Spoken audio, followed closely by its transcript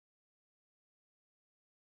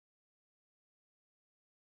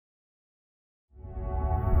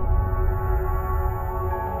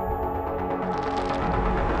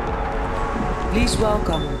Please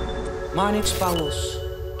welcome Marnix Pauwels.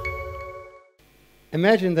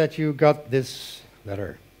 Imagine that you got this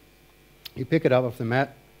letter. You pick it up off the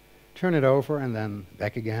mat, turn it over and then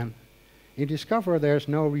back again. You discover there's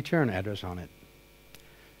no return address on it.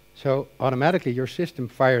 So automatically your system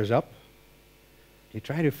fires up. You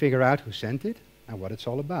try to figure out who sent it and what it's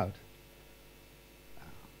all about.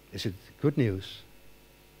 Is it good news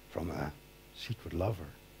from a secret lover?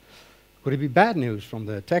 Could it be bad news from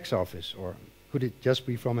the tax office? Or could it just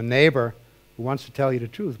be from a neighbor who wants to tell you the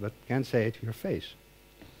truth but can't say it to your face?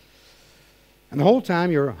 And the whole time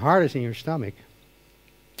your heart is in your stomach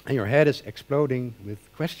and your head is exploding with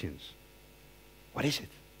questions. What is it?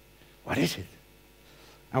 What is it?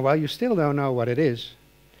 And while you still don't know what it is,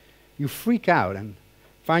 you freak out and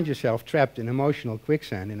find yourself trapped in emotional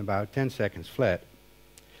quicksand in about 10 seconds flat.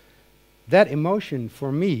 That emotion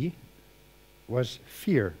for me was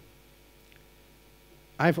fear.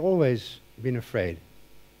 I've always been afraid.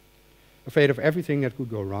 Afraid of everything that could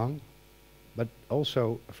go wrong, but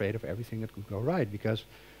also afraid of everything that could go right, because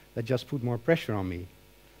that just put more pressure on me.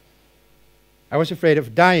 I was afraid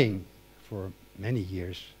of dying for many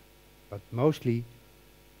years, but mostly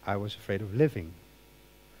I was afraid of living.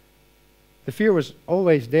 The fear was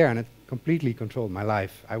always there and it completely controlled my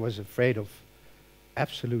life. I was afraid of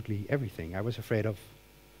absolutely everything. I was afraid of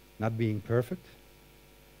not being perfect,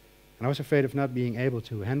 and I was afraid of not being able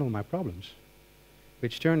to handle my problems,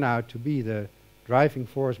 which turned out to be the driving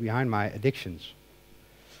force behind my addictions.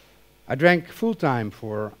 I drank full-time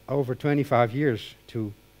for over 25 years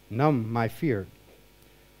to numb my fear.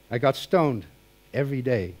 I got stoned every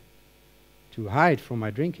day to hide from my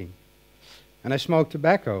drinking. And I smoked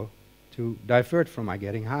tobacco to divert from my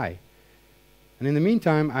getting high. And in the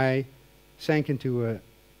meantime, I sank into a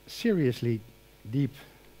seriously deep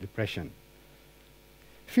depression.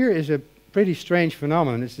 Fear is a pretty strange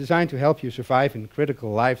phenomenon. It's designed to help you survive in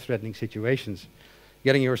critical, life-threatening situations,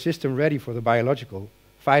 getting your system ready for the biological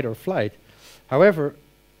fight or flight. However,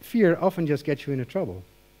 fear often just gets you into trouble.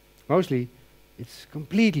 Mostly, it's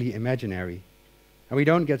completely imaginary. And we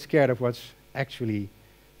don't get scared of what's actually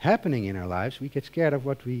happening in our lives. We get scared of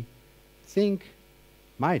what we think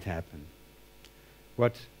might happen,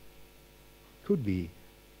 what could be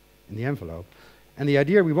in the envelope. And the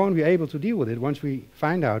idea we won't be able to deal with it once we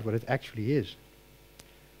find out what it actually is.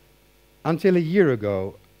 Until a year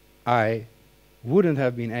ago, I wouldn't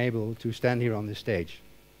have been able to stand here on this stage.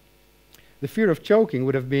 The fear of choking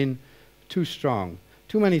would have been too strong.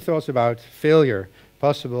 Too many thoughts about failure,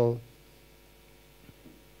 possible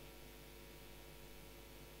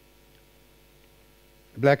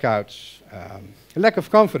blackouts, lack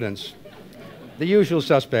of confidence, the usual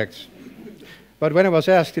suspects. But when I was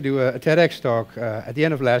asked to do a TEDx talk at the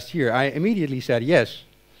end of last year, I immediately said yes,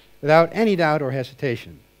 without any doubt or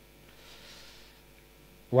hesitation.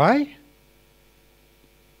 Why?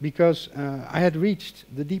 Because I had reached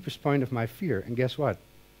the deepest point of my fear, and guess what?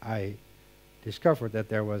 I discovered that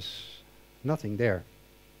there was nothing there.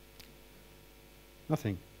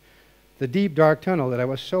 Nothing. The deep, dark tunnel that I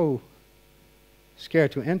was so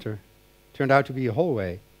scared to enter turned out to be a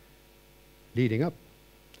hallway leading up.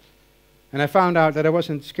 And I found out that I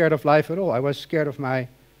wasn't scared of life at all. I was scared of my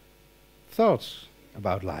thoughts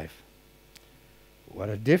about life. What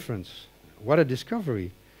a difference. What a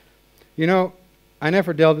discovery. You know, I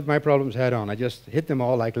never dealt with my problems head on. I just hid them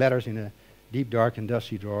all like letters in a deep, dark and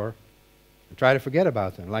dusty drawer and try to forget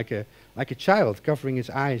about them, like a child covering his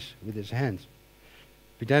eyes with his hands,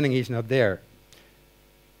 pretending he's not there.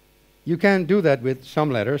 You can do that with some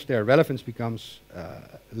letters. Their relevance becomes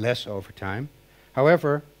less over time.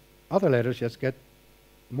 However, other letters just get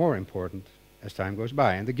more important as time goes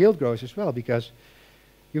by. And the guilt grows as well because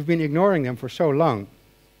you've been ignoring them for so long.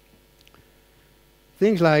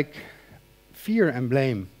 Things like fear and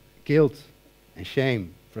blame, guilt and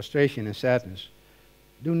shame, frustration and sadness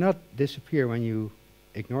do not disappear when you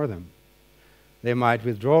ignore them. They might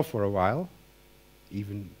withdraw for a while,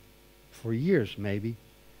 even for years maybe.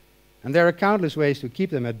 And there are countless ways to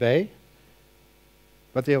keep them at bay,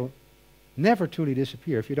 but they'll never truly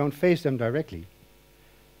disappear if you don't face them directly.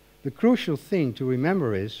 The crucial thing to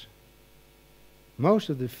remember is most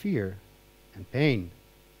of the fear and pain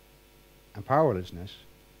and powerlessness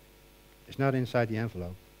is not inside the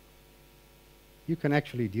envelope. You can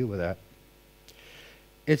actually deal with that.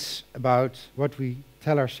 It's about what we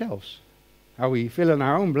tell ourselves. How we fill in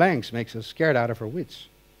our own blanks makes us scared out of our wits.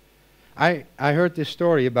 I heard this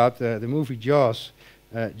story about the movie Jaws.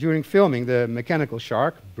 During filming, the mechanical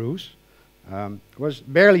shark, Bruce, was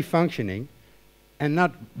barely functioning and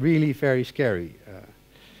not really very scary.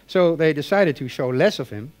 So they decided to show less of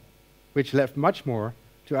him, which left much more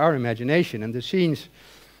to our imagination, and the scenes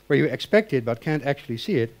where you expect it but can't actually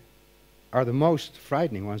see it are the most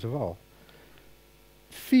frightening ones of all.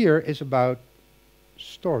 Fear is about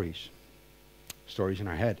stories. Stories in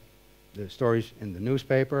our head. The stories in the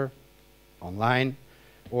newspaper, online,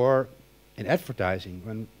 or in advertising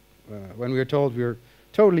when we are told we're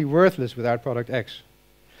totally worthless without product X.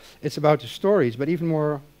 It's about the stories, but even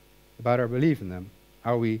more about our belief in them.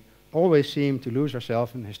 How we always seem to lose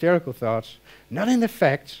ourselves in hysterical thoughts, not in the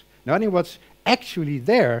facts, not in what's actually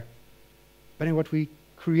there, but in what we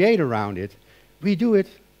create around it. We do it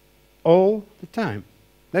all the time.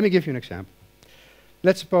 Let me give you an example.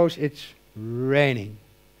 Let's suppose it's raining,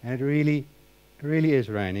 and it really is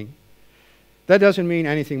raining. That doesn't mean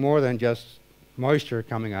anything more than just moisture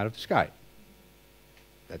coming out of the sky.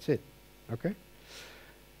 That's it, okay?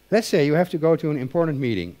 Let's say you have to go to an important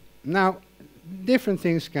meeting. Now, different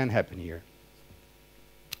things can happen here.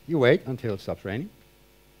 You wait until it stops raining.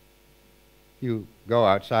 You go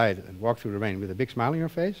outside and walk through the rain with a big smile on your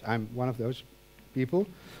face. I'm one of those people.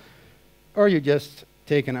 Or you just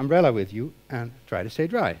take an umbrella with you and try to stay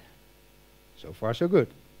dry. So far, so good.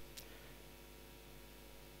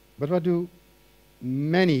 But what do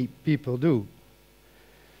many people do?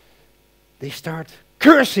 They start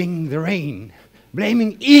cursing the rain,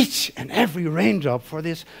 blaming each and every raindrop for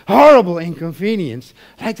this horrible inconvenience,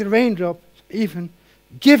 like the raindrops even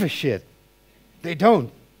give a shit. They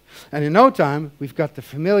don't. And in no time, we've got the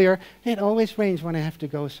familiar, it always rains when I have to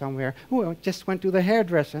go somewhere. Oh, I just went to the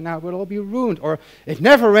hairdresser, now it will all be ruined. Or, it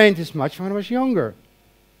never rained this much when I was younger.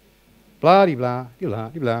 Blah, de blah, de blah,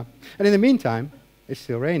 de blah. And in the meantime, it's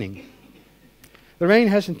still raining. The rain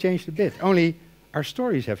hasn't changed a bit, only our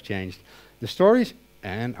stories have changed. The stories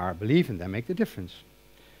and our belief in them make the difference.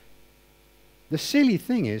 The silly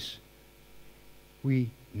thing is,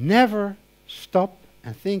 we never stop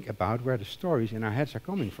and think about where the stories in our heads are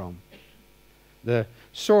coming from. The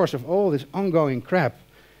source of all this ongoing crap.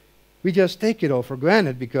 We just take it all for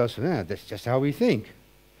granted because that's just how we think.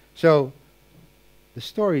 So, the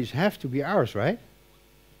stories have to be ours, right?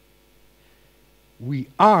 We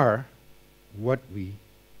are what we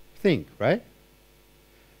think, right?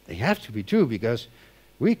 They have to be true because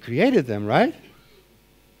we created them, right?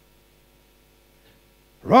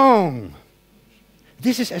 Wrong.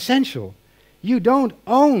 This is essential. You don't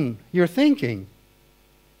own your thinking.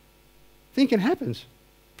 Thinking happens.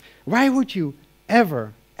 Why would you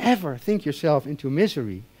ever think yourself into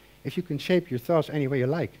misery if you can shape your thoughts any way you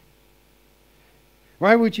like?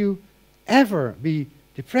 Why would you ever be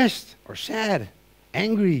depressed or sad,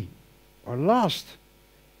 angry or lost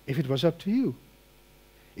if it was up to you?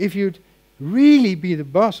 If you'd really be the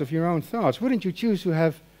boss of your own thoughts, wouldn't you choose to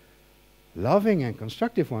have loving and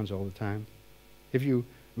constructive ones all the time? If you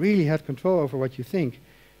really had control over what you think,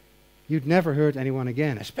 you'd never hurt anyone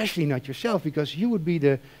again, especially not yourself, because you would be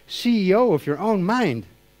the CEO of your own mind.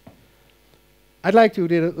 I'd like to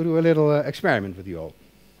do a little experiment with you all,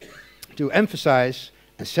 to emphasize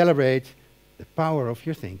and celebrate the power of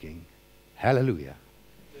your thinking. Hallelujah.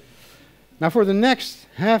 Now for the next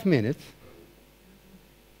half minute,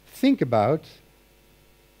 think about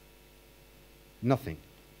nothing.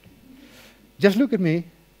 Just look at me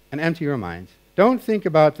and empty your mind. Don't think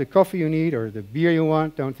about the coffee you need or the beer you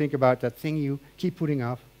want. Don't think about that thing you keep putting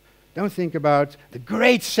off. Don't think about the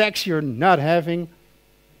great sex you're not having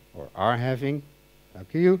or are having. Up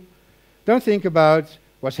to you. Don't think about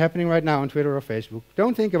what's happening right now on Twitter or Facebook.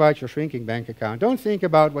 Don't think about your shrinking bank account. Don't think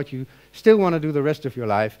about what you still want to do the rest of your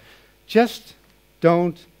life. Just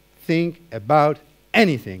don't think about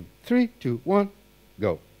anything. 3, 2, 1,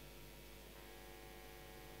 go.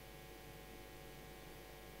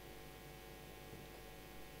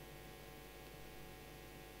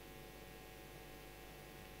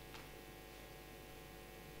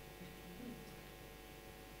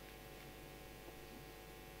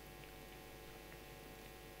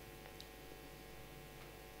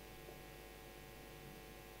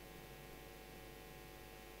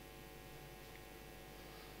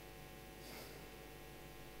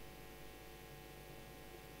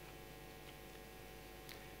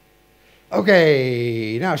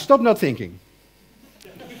 Okay, now stop not thinking.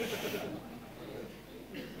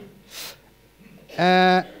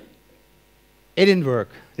 It didn't work,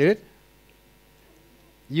 did it?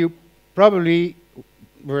 You probably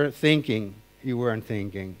were thinking you weren't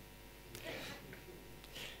thinking.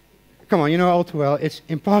 Come on, you know all too well, it's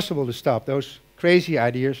impossible to stop. Those crazy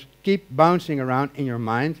ideas keep bouncing around in your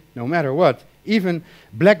mind no matter what. Even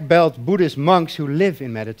black belt Buddhist monks who live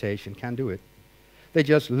in meditation can't do it. They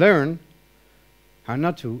just learn how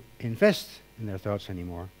not to invest in their thoughts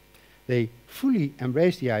anymore. They fully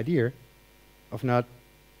embrace the idea of not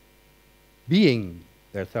being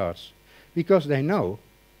their thoughts, because they know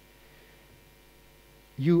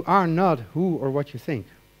you are not who or what you think.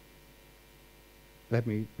 Let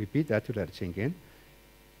me repeat that to let it sink in.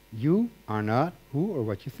 You are not who or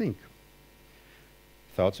what you think.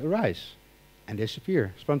 Thoughts arise and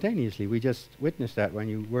disappear spontaneously. We just witnessed that when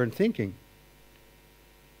you weren't thinking.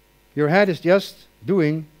 Your head is just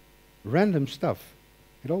doing random stuff.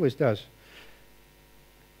 It always does.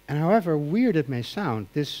 And however weird it may sound,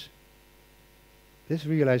 this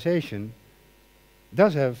realization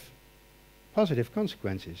does have positive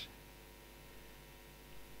consequences.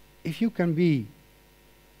 If you can be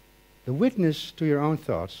the witness to your own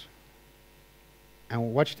thoughts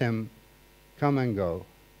and watch them come and go,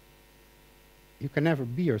 you can never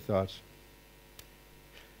be your thoughts.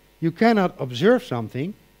 You cannot observe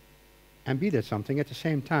something and be that something at the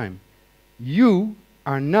same time. You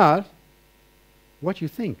are not what you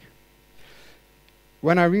think.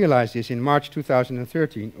 When I realized this in March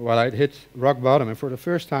 2013, while I'd hit rock bottom and for the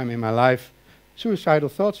first time in my life suicidal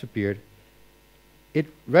thoughts appeared, it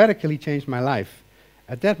radically changed my life.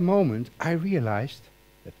 At that moment, I realized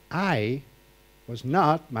that I was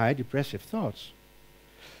not my depressive thoughts.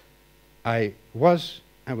 I was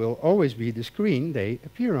and will always be the screen they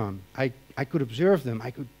appear on. I could observe them,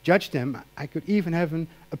 I could judge them, I could even have an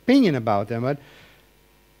opinion about them, but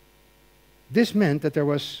this meant that there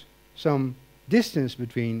was some distance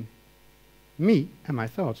between me and my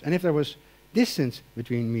thoughts. And if there was distance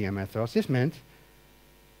between me and my thoughts, this meant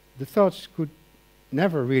the thoughts could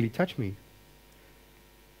never really touch me.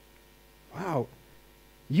 Wow,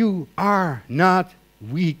 you are not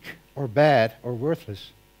weak or bad or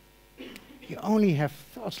worthless. You only have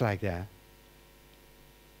thoughts like that.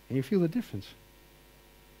 And you feel the difference.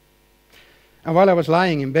 And while I was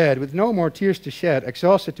lying in bed with no more tears to shed,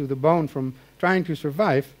 exhausted to the bone from trying to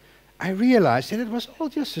survive, I realized that it was all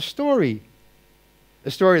just a story.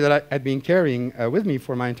 A story that I had been carrying with me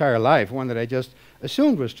for my entire life, one that I just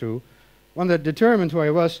assumed was true, one that determined who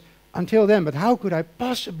I was until then. But how could I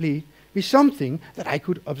possibly be something that I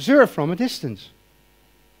could observe from a distance?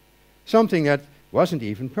 Something that wasn't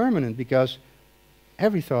even permanent, because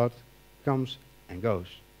every thought comes and goes.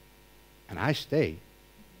 And I stay.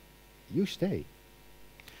 You stay.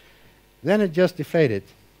 Then it just deflated,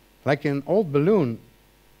 like an old balloon.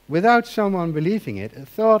 Without someone believing it, a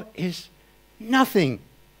thought is nothing.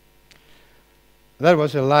 That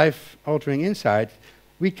was a life-altering insight.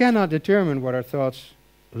 We cannot determine what our thoughts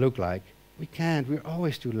look like. We can't. We're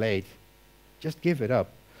always too late. Just give it up.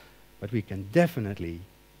 But we can definitely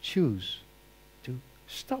choose to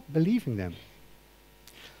stop believing them.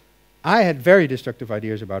 I had very destructive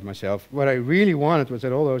ideas about myself. What I really wanted was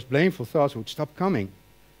that all those blameful thoughts would stop coming,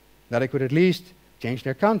 that I could at least change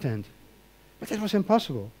their content. But that was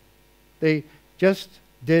impossible. They just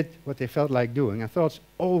did what they felt like doing, and thoughts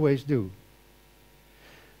always do.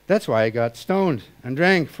 That's why I got stoned and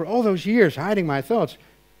drank for all those years, hiding my thoughts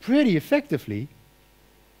pretty effectively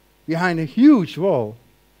behind a huge wall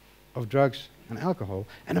of drugs and alcohol.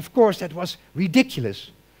 And of course, that was ridiculous.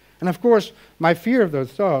 And of course, my fear of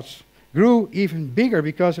those thoughts grew even bigger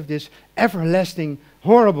because of this everlasting,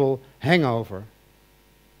 horrible hangover.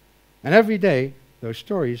 And every day, those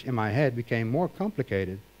stories in my head became more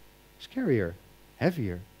complicated, scarier,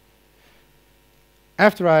 heavier.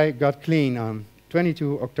 After I got clean on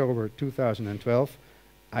 22 October 2012,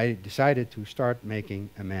 I decided to start making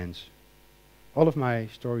amends. All of my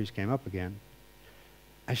stories came up again.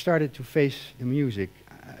 I started to face the music,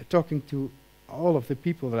 talking to all of the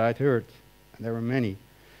people that I'd hurt, and there were many,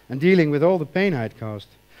 and dealing with all the pain I'd caused.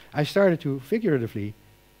 I started to figuratively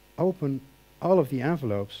open all of the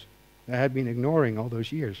envelopes that I had been ignoring all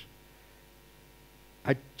those years.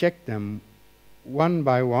 I checked them one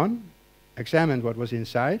by one, examined what was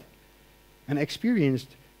inside, and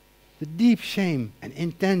experienced the deep shame and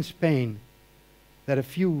intense pain that a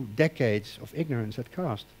few decades of ignorance had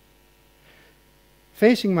caused.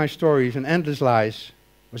 Facing my stories and endless lies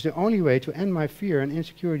was the only way to end my fear and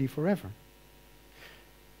insecurity forever.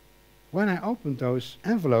 When I opened those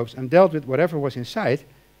envelopes and dealt with whatever was inside,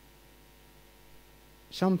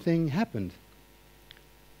 something happened.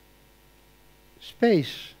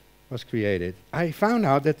 Space was created. I found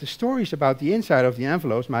out that the stories about the inside of the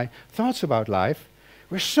envelopes, my thoughts about life,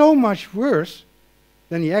 were so much worse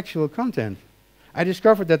than the actual content. I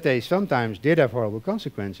discovered that they sometimes did have horrible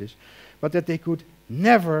consequences, but that they could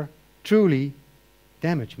never truly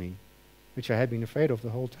damage me, which I had been afraid of the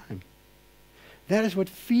whole time. That is what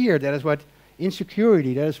fear, that is what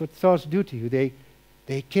insecurity, that is what thoughts do to you.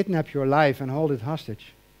 They kidnap your life and hold it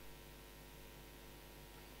hostage.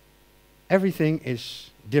 Everything is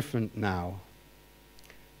different now.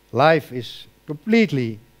 Life is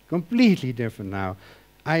completely different now.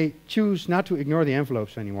 I choose not to ignore the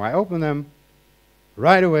envelopes anymore. I open them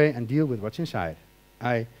right away and deal with what's inside.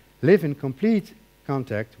 I live in complete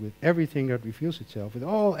contact with everything that reveals itself, with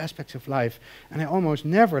all aspects of life, and I almost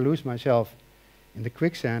never lose myself in the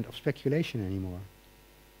quicksand of speculation anymore.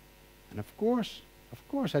 And of course,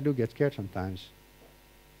 I do get scared sometimes,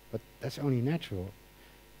 but that's only natural.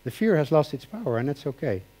 The fear has lost its power, and that's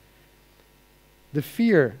okay. The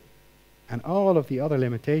fear and all of the other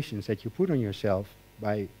limitations that you put on yourself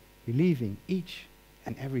by believing each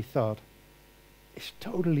and every thought is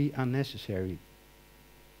totally unnecessary.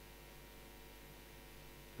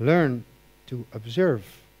 Learn to observe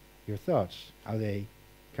your thoughts, how they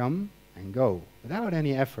come and go, without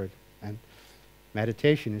any effort. And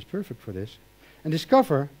meditation is perfect for this. And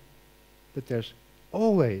discover that there's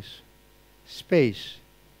always space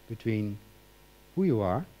between who you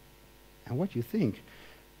are and what you think.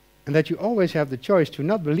 And that you always have the choice to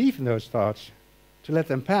not believe in those thoughts, to let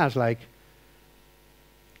them pass like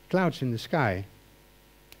clouds in the sky.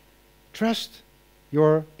 Trust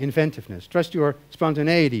your inventiveness, trust your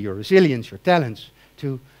spontaneity, your resilience, your talents,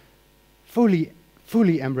 to fully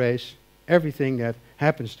embrace everything that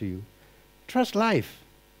happens to you. Trust life,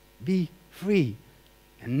 be free,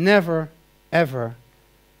 and never, ever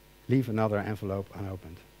leave another envelope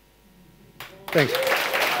unopened. Thanks.